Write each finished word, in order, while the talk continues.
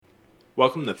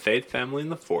Welcome to Faith, Family,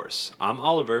 and the Force. I'm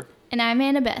Oliver. And I'm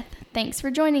Annabeth. Thanks for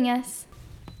joining us.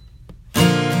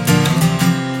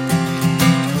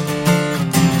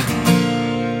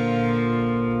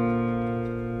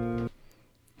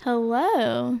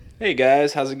 Hello. Hey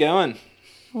guys, how's it going?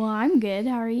 Well, I'm good.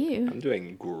 How are you? I'm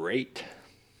doing great.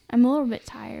 I'm a little bit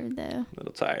tired, though. A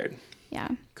little tired. Yeah.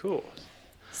 Cool.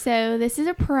 So this is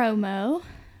a promo.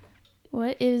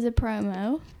 What is a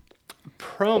promo?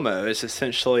 Promo is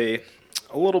essentially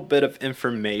a little bit of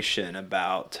information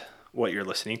about what you're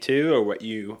listening to or what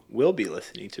you will be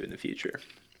listening to in the future.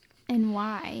 And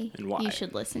why, And why. you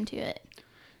should listen to it.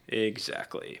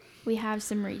 Exactly. We have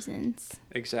some reasons.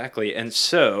 Exactly. And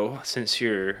so, since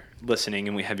you're listening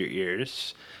and we have your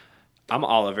ears, I'm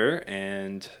Oliver,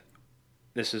 and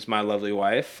this is my lovely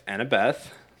wife,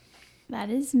 Annabeth. That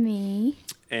is me.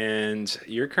 And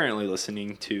you're currently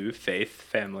listening to Faith,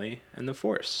 Family, and the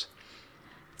Force.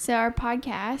 So our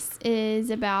podcast is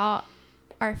about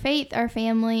our faith, our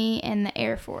family, and the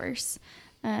Air Force.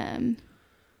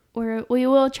 We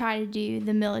will try to do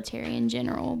the military in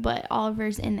general, but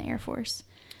Oliver's in the Air Force.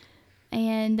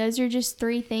 And those are just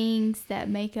three things that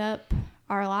make up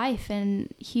our life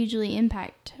and hugely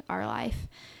impact our life.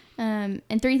 And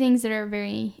three things that are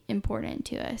very important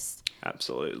to us.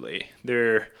 Absolutely.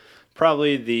 They're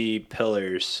probably the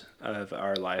pillars of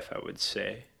our life, I would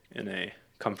say, in a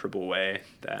comfortable way,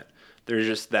 that they're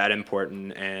just that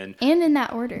important and in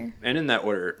that order. And in that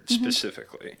order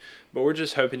specifically. But we're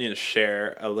just hoping to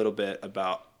share a little bit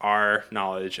about our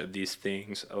knowledge of these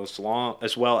things as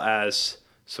well as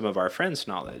some of our friends'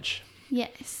 knowledge.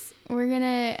 Yes. We're going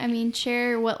to,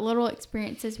 share what little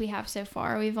experiences we have so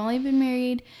far. We've only been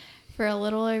married for a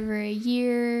little over a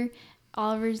year.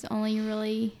 Oliver's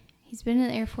he's been in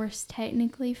the Air Force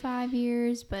technically 5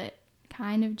 years, but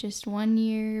kind of just 1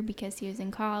 year because he was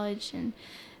in college, and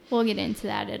we'll get into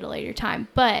that at a later time.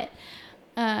 But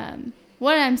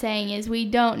what I'm saying is we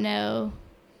don't know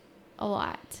a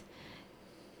lot.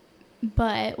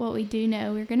 But what we do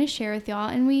know, we're going to share with y'all,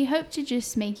 and we hope to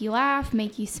just make you laugh,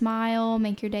 make you smile,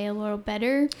 make your day a little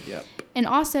better. Yep. And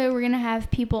also, we're going to have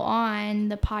people on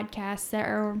the podcast that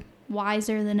are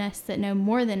wiser than us, that know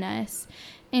more than us,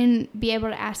 and be able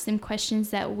to ask them questions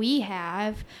that we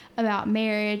have about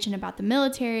marriage and about the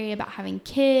military, about having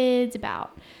kids,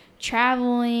 about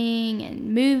traveling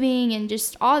and moving, and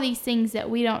just all these things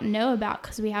that we don't know about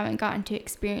because we haven't gotten to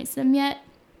experience them yet.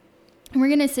 And we're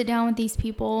going to sit down with these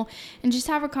people and just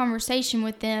have a conversation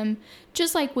with them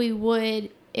just like we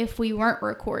would if we weren't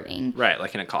recording. Right,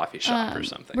 like in a coffee shop or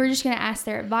something. We're just going to ask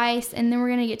their advice, and then we're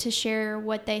going to get to share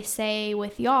what they say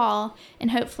with y'all,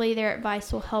 and hopefully their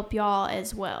advice will help y'all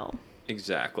as well.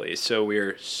 Exactly. So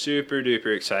we're super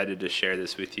duper excited to share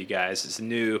this with you guys. It's a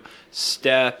new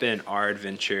step in our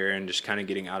adventure and just kind of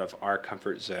getting out of our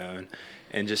comfort zone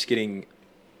and just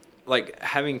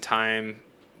having time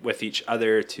with each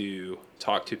other to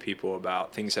talk to people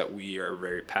about things that we are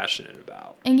very passionate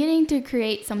about. And getting to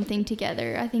create something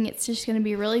together. I think it's just going to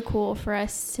be really cool for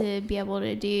us to be able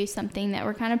to do something that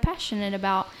we're kind of passionate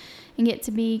about and get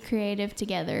to be creative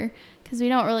together, because we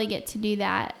don't really get to do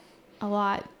that a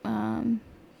lot,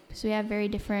 because we have very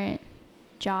different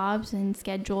jobs and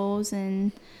schedules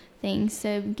and things.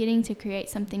 So getting to create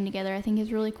something together, I think,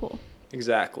 is really cool.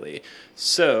 Exactly.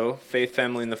 So, Faith,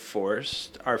 Family, and the Force,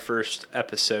 our first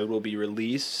episode will be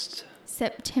released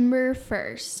September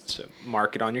 1st. So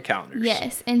mark it on your calendars.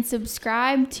 Yes, and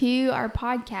subscribe to our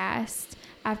podcast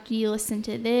after you listen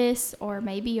to this, or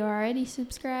maybe you already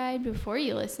subscribed before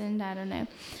you listened, I don't know.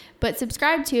 But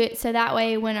subscribe to it so that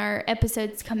way when our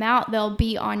episodes come out, they'll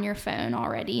be on your phone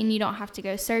already, and you don't have to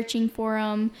go searching for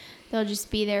them. They'll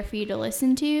just be there for you to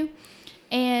listen to.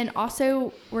 And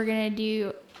also, we're going to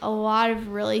do a lot of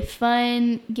really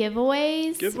fun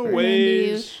giveaways.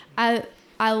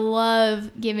 I love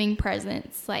giving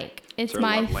presents. It's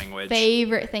my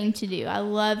favorite thing to do. I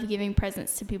love giving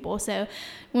presents to people. So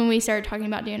when we started talking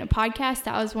about doing a podcast,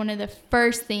 that was one of the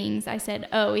first things I said,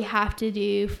 we have to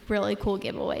do really cool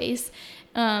giveaways.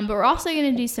 But we're also going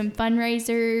to do some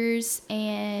fundraisers,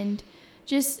 and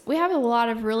we have a lot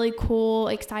of really cool,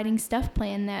 exciting stuff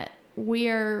planned that we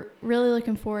are really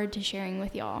looking forward to sharing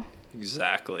with y'all.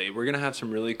 Exactly. We're going to have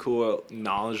some really cool,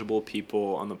 knowledgeable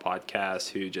people on the podcast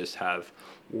who just have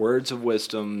words of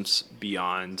wisdoms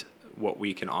beyond what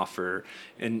we can offer,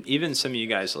 and even some of you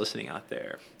guys listening out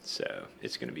there. So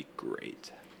it's going to be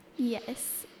great.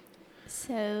 Yes.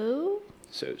 So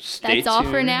stay tuned. That's all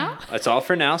for now? That's all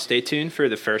for now. Stay tuned for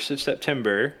the 1st of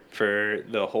September for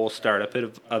the whole startup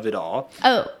of it all.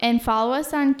 Oh, and follow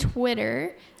us on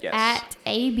Twitter at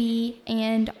AB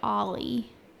and Ollie.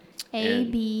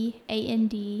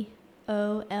 ABANDOLLIE.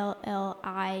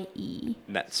 FOLLIE.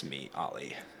 That's me,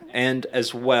 Ollie. And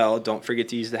as well, don't forget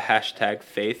to use the hashtag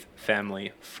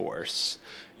FaithFamilyForce.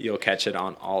 You'll catch it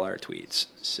on all our tweets.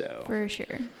 So For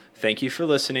sure. thank you for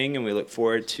listening, and we look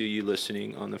forward to you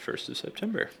listening on the 1st of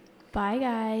September. Bye,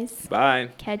 guys. Bye.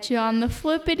 Catch you on the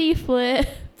flippity flip.